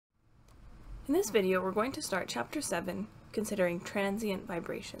In this video, we're going to start Chapter 7, considering transient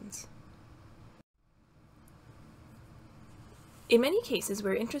vibrations. In many cases,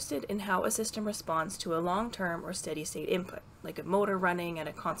 we're interested in how a system responds to a long-term or steady-state input, like a motor running at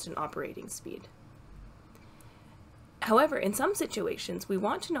a constant operating speed. However, in some situations, we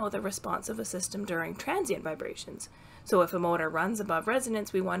want to know the response of a system during transient vibrations. So if a motor runs above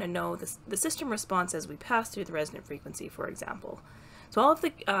resonance, we want to know the system response as we pass through the resonant frequency, for example. So all of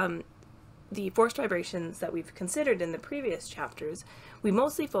the forced vibrations that we've considered in the previous chapters, we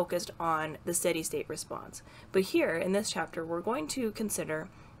mostly focused on the steady-state response. But here, in this chapter, we're going to consider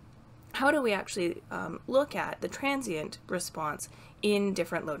how do we actually look at the transient response in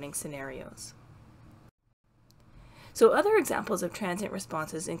different loading scenarios. So other examples of transient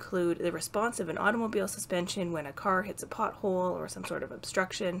responses include the response of an automobile suspension when a car hits a pothole or some sort of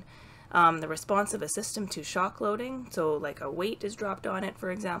obstruction, the response of a system to shock loading, so like a weight is dropped on it,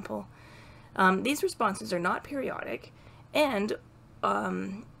 for example. These responses are not periodic, and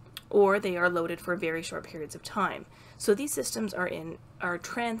or they are loaded for very short periods of time. So these systems are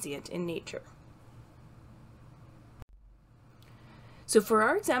transient in nature. So for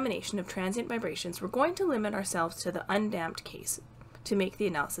our examination of transient vibrations, we're going to limit ourselves to the undamped case to make the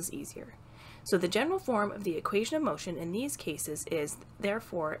analysis easier. So the general form of the equation of motion in these cases is,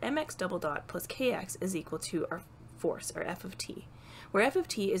 therefore, mx double dot plus kx is equal to our force, or f of t, where f of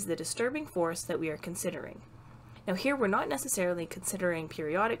t is the disturbing force that we are considering. Now here we're not necessarily considering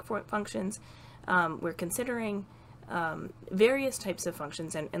periodic functions, we're considering various types of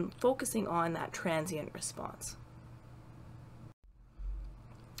functions and focusing on that transient response.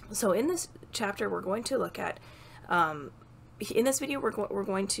 So in this chapter we're going to look at, in this video we're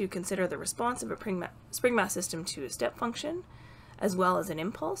going to consider the response of a spring mass system to a step function as well as an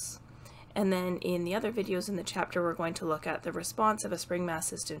impulse. And then in the other videos in the chapter, we're going to look at the response of a spring mass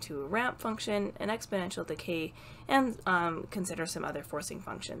system to a ramp function, an exponential decay, and consider some other forcing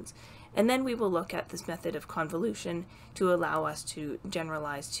functions. And then we will look at this method of convolution to allow us to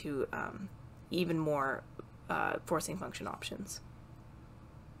generalize to even more forcing function options.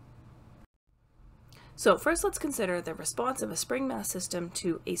 So first let's consider the response of a spring mass system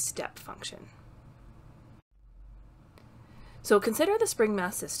to a step function. So consider the spring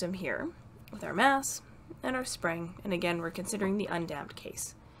mass system here with our mass and our spring, and again we're considering the undamped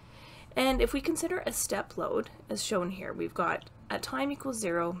case. And if we consider a step load, as shown here, we've got at time equals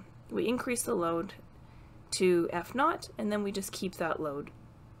 0, we increase the load to f naught, and then we just keep that load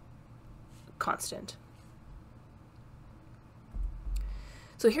constant.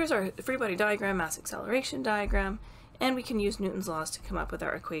 So here's our free body diagram, mass acceleration diagram, and we can use Newton's laws to come up with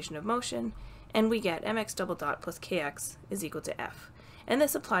our equation of motion. And we get mx double dot plus kx is equal to f. And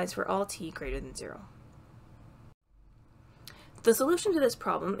this applies for all t greater than 0. The solution to this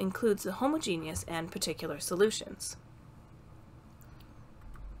problem includes the homogeneous and particular solutions.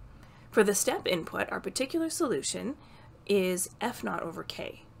 For the step input, our particular solution is f naught over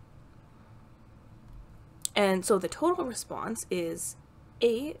k. And so the total response is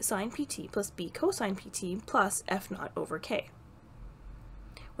a sine pt plus b cosine pt plus f naught over k.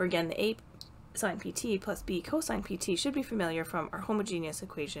 Where again the a sine pt plus b cosine pt should be familiar from our homogeneous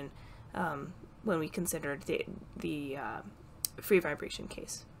equation when we considered the free vibration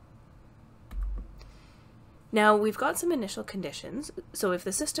case. Now we've got some initial conditions. So if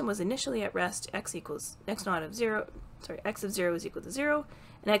the system was initially at rest, x of 0 is equal to 0,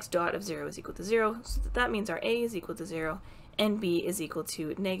 and x dot of 0 is equal to 0. So that means our a is equal to 0, and b is equal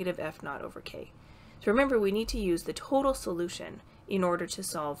to negative f naught over k. So remember, we need to use the total solution in order to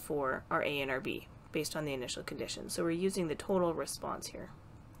solve for our a and our b based on the initial conditions. So we're using the total response here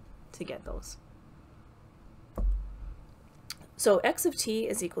to get those. So x of t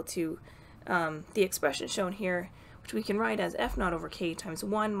is equal to the expression shown here, which we can write as f naught over k times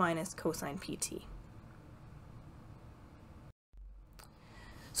 1 minus cosine pt.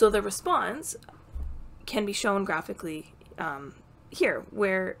 So the response can be shown graphically here,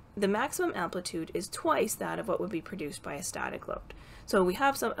 where the maximum amplitude is twice that of what would be produced by a static load. So we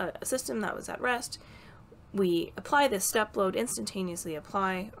have a system that was at rest, we apply this step load, instantaneously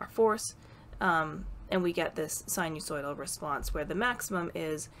apply our force, and we get this sinusoidal response where the maximum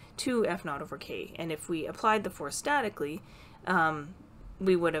is 2 f naught over k. And if we applied the force statically,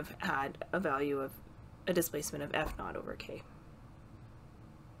 we would have had a value of a displacement of f naught over k.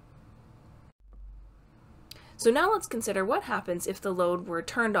 So now let's consider what happens if the load were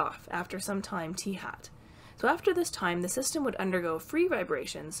turned off after some time t hat. So after this time, the system would undergo free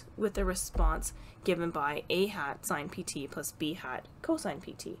vibrations with the response given by a hat sine pt plus b hat cosine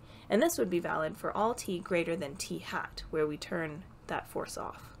pt. And this would be valid for all t greater than t hat, where we turn that force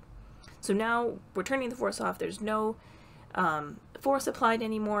off. So now we're turning the force off. There's no force applied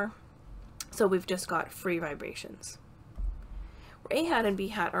anymore. So we've just got free vibrations. A hat and B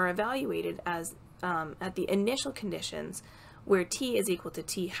hat are evaluated as at the initial conditions where T is equal to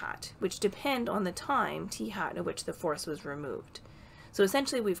T hat, which depend on the time T hat at which the force was removed. So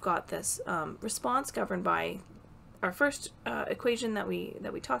essentially we've got this response governed by our first equation that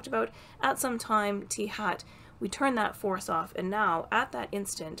we talked about. At some time T hat, we turn that force off, and now at that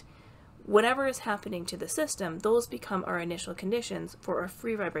instant, whatever is happening to the system, those become our initial conditions for a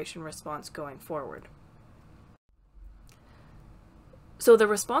free vibration response going forward. So the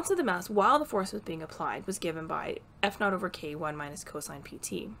response of the mass while the force was being applied was given by F0 over K 1 minus cosine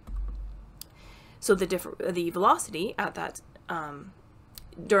PT. So the velocity at that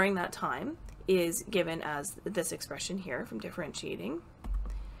during that time is given as this expression here from differentiating.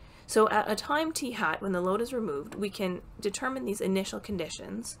 So at a time t hat, when the load is removed, we can determine these initial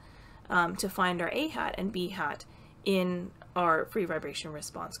conditions to find our A hat and B hat in our free vibration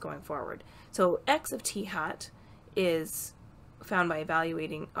response going forward. So x of t hat is found by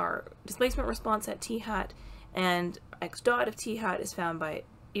evaluating our displacement response at t hat, and x dot of t hat is found by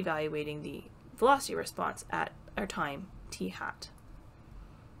evaluating the velocity response at our time t hat.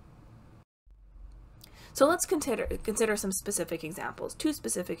 So let's consider some specific examples, two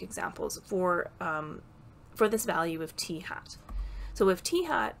specific examples for this value of t hat. So if t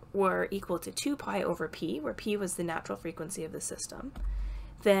hat were equal to 2 pi over p, where p was the natural frequency of the system,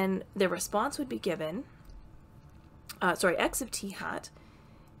 then the response would be given, x of t hat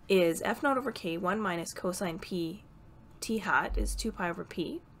is f0 over k 1 minus cosine p t hat is 2 pi over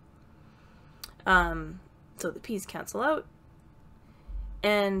p. So the p's cancel out,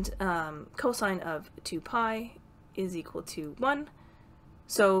 and cosine of 2 pi is equal to 1.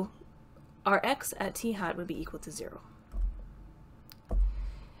 So our x at t hat would be equal to 0.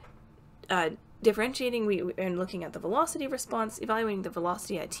 Differentiating and looking at the velocity response, evaluating the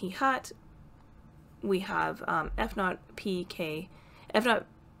velocity at t hat, we have f0 p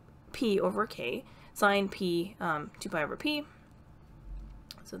over k sine p 2 pi over p.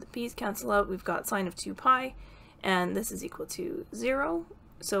 So the p's cancel out. We've got sine of 2 pi, and this is equal to 0.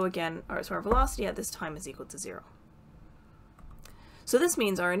 So again, our velocity at this time is equal to 0. So this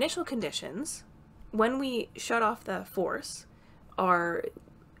means our initial conditions, when we shut off the force, are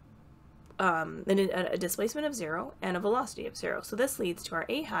a displacement of 0 and a velocity of 0. So this leads to our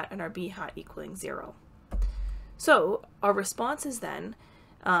A hat and our B hat equaling 0. So our response is then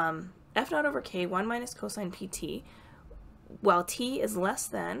f0 over k 1 minus cosine pt, while t is less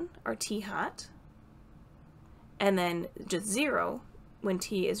than our t hat, and then just 0 when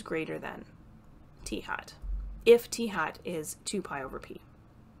t is greater than t hat, if t hat is 2 pi over p.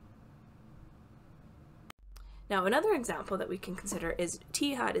 Now another example that we can consider is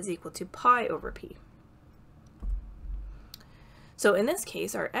t hat is equal to pi over p. So in this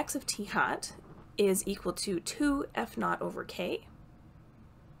case, our x of t hat is equal to 2 f0 over k,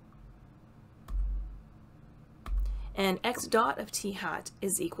 and x dot of t hat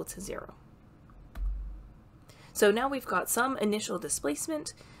is equal to 0. So now we've got some initial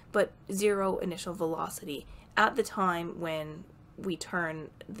displacement, but 0 initial velocity at the time when we turn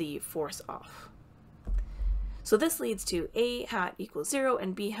the force off. So this leads to A hat equals 0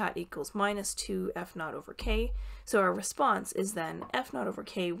 and B hat equals minus 2 f0 over k. So our response is then f0 over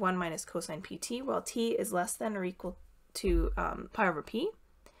k 1 minus cosine pt, while t is less than or equal to pi over p.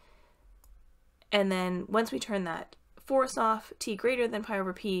 And then once we turn that force off, t greater than pi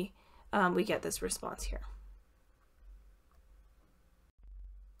over p, we get this response here.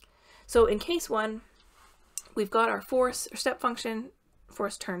 So in case 1, we've got our force, or step function,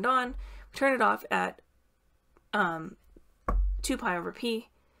 force turned on. We turn it off at 2 pi over p.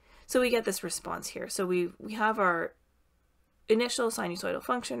 So we get this response here. So we have our initial sinusoidal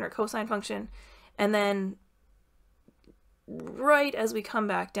function or cosine function, and then right as we come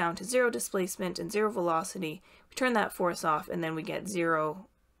back down to 0 displacement and 0 velocity, we turn that force off, and then we get 0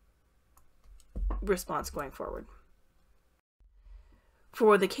 response going forward.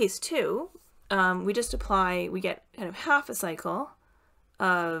 For the case 2, we get kind of half a cycle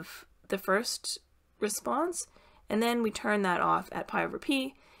of the first response, and then we turn that off at pi over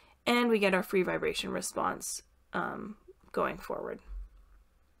p, and we get our free vibration response going forward.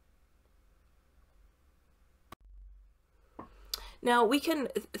 Now we can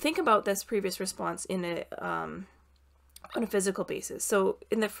think about this previous response in on a physical basis. So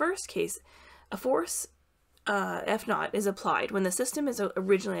in the first case, a force F0 is applied when the system is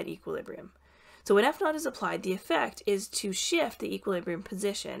originally at equilibrium. So when F0 is applied, the effect is to shift the equilibrium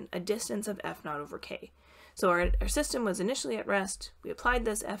position a distance of F0 over k. So our system was initially at rest. We applied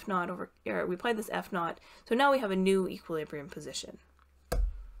this F naught So now we have a new equilibrium position.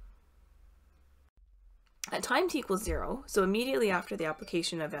 At time t equals 0, so immediately after the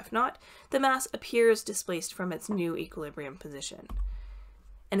application of F naught, the mass appears displaced from its new equilibrium position.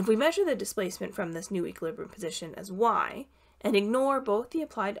 And if we measure the displacement from this new equilibrium position as y, and ignore both the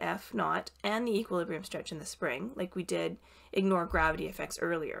applied F naught and the equilibrium stretch in the spring, like we did ignore gravity effects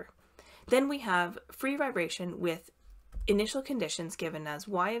earlier, then we have free vibration with initial conditions given as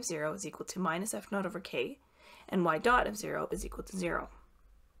y of 0 is equal to minus F naught over k, and y dot of 0 is equal to 0.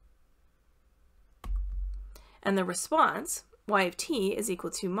 And the response, y of t, is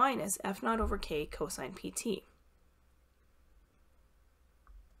equal to minus F naught over k cosine pt.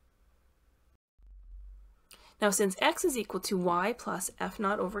 Now, since x is equal to y plus F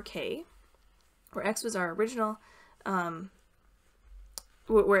naught over k, where x was our original,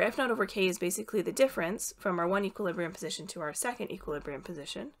 where F naught over k is basically the difference from our one equilibrium position to our second equilibrium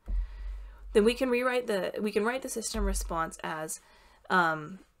position, then we can write the system response as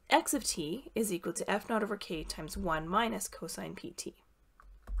x of t is equal to F naught over k times 1 minus cosine pt,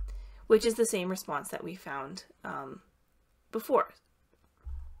 which is the same response that we found before.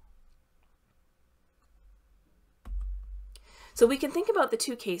 So we can think about the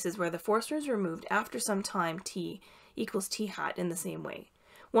two cases where the force was removed after some time t equals t hat in the same way.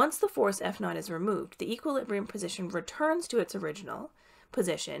 Once the force F naught is removed, the equilibrium position returns to its original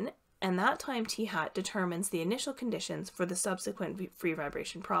position, and that time t hat determines the initial conditions for the subsequent free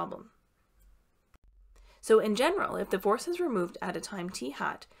vibration problem. So in general, if the force is removed at a time t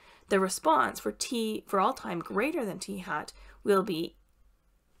hat, the response for all time greater than t hat will be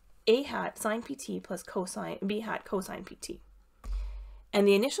a hat sine pt plus b hat cosine pt. And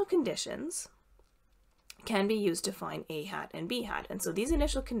the initial conditions can be used to find a hat and b hat. And so these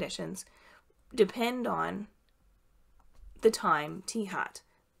initial conditions depend on the time t hat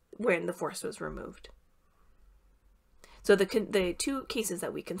when the force was removed. So the two cases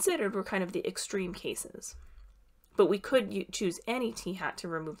that we considered were kind of the extreme cases. But we could choose any t hat to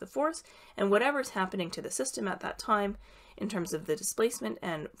remove the force, and whatever's happening to the system at that time in terms of the displacement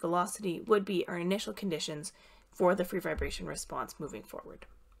and velocity would be our initial conditions for the free vibration response moving forward.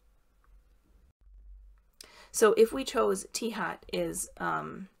 So if we chose t hat is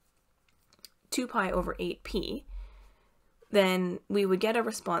 2 pi over 8p, then we would get a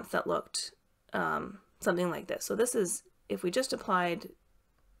response that looked something like this. So this is, if we just applied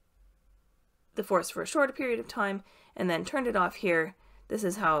the force for a shorter period of time and then turned it off here, this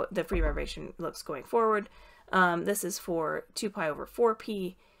is how the free vibration looks going forward. This is for 2 pi over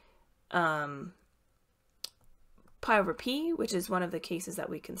 4p, pi over p, which is one of the cases that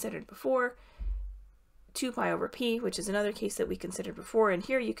we considered before, 2 pi over p, which is another case that we considered before, and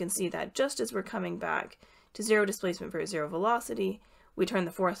here you can see that just as we're coming back to zero displacement for zero velocity, we turn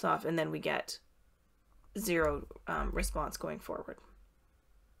the force off and then we get zero response going forward.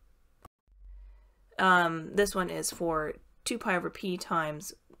 This one is for 2 pi over p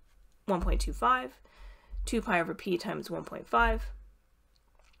times 1.25, 2 pi over p times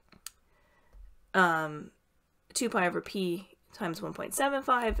 1.5, 2 pi over p times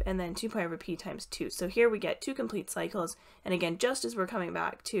 1.75, and then 2 pi over p times 2. So here we get 2 complete cycles, and again, just as we're coming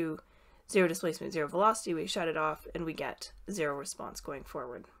back to zero displacement, zero velocity, we shut it off and we get zero response going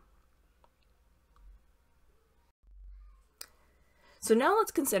forward. So now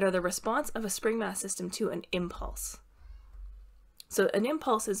let's consider the response of a spring mass system to an impulse. So an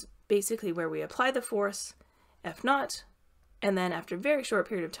impulse is basically where we apply the force, F naught, and then after a very short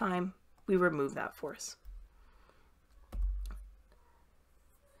period of time, we remove that force.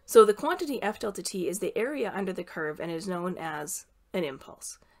 So the quantity F delta t is the area under the curve and is known as an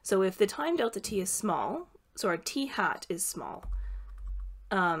impulse. So if the time delta t is small, so our t hat is small,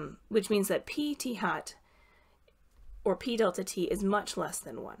 which means that p t hat or p delta t is much less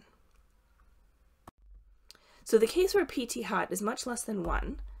than 1. So the case where pt hat is much less than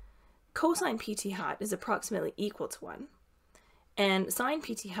 1, cosine pt hat is approximately equal to 1, and sine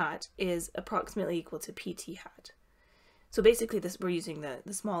pt hat is approximately equal to pt hat. So basically we're using the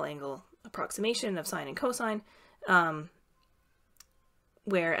small angle approximation of sine and cosine,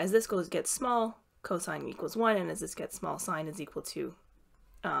 where as this gets small, cosine equals 1, and as this gets small, sine is equal to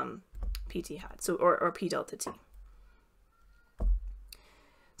pt hat, so or p delta t.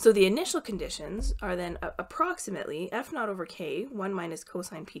 So the initial conditions are then approximately F naught over k, 1 minus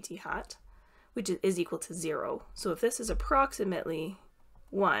cosine pt hat, which is equal to 0. So if this is approximately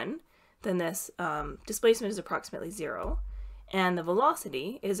 1, then this displacement is approximately 0, and the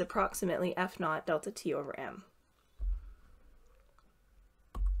velocity is approximately F naught delta t over m.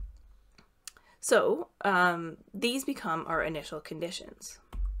 So these become our initial conditions.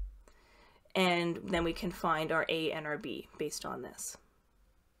 And then we can find our A and our B based on this.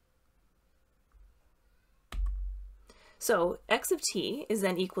 So x of t is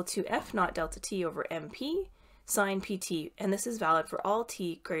then equal to f naught delta t over mp sine pt, and this is valid for all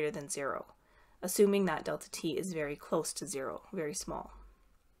t greater than 0, assuming that delta t is very close to 0, very small.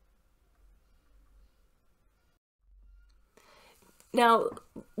 Now,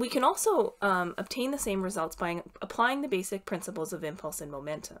 we can also obtain the same results by applying the basic principles of impulse and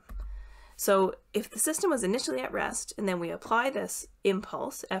momentum. So if the system was initially at rest, and then we apply this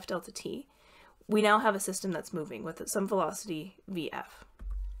impulse, f delta t, we now have a system that's moving with some velocity vf.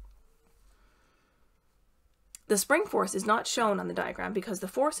 The spring force is not shown on the diagram because the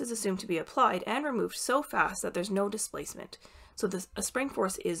force is assumed to be applied and removed so fast that there's no displacement. So a spring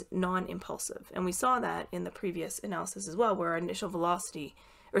force is non-impulsive, and we saw that in the previous analysis as well, where our initial velocity,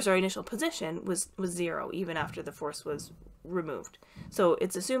 initial position was 0 even after the force was removed. So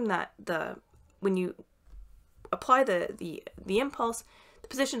it's assumed that when you apply the impulse, the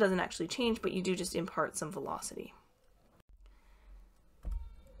position doesn't actually change, but you do just impart some velocity.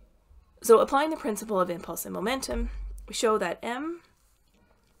 So applying the principle of impulse and momentum, we show that m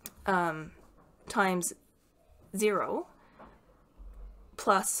times 0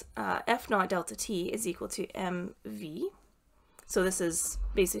 plus f naught delta t is equal to mv. So this is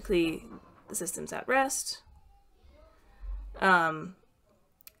basically the system's at rest. We're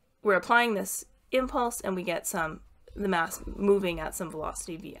applying this impulse and we get the mass moving at some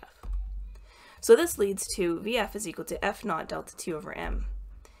velocity vf. So this leads to vf is equal to f naught delta t over m.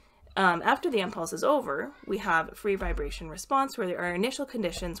 After the impulse is over, we have free vibration response where our initial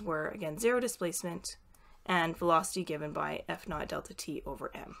conditions were, again, 0 displacement and velocity given by f naught delta t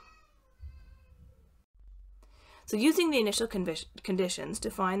over m. So using the initial conditions to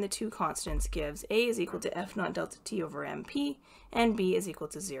find the two constants gives a is equal to f naught delta t over mp and b is equal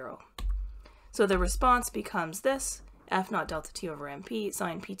to 0. So the response becomes this, f naught delta t over mp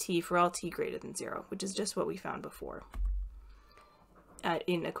sine pt for all t greater than 0, which is just what we found before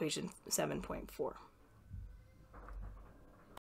in equation 7.4.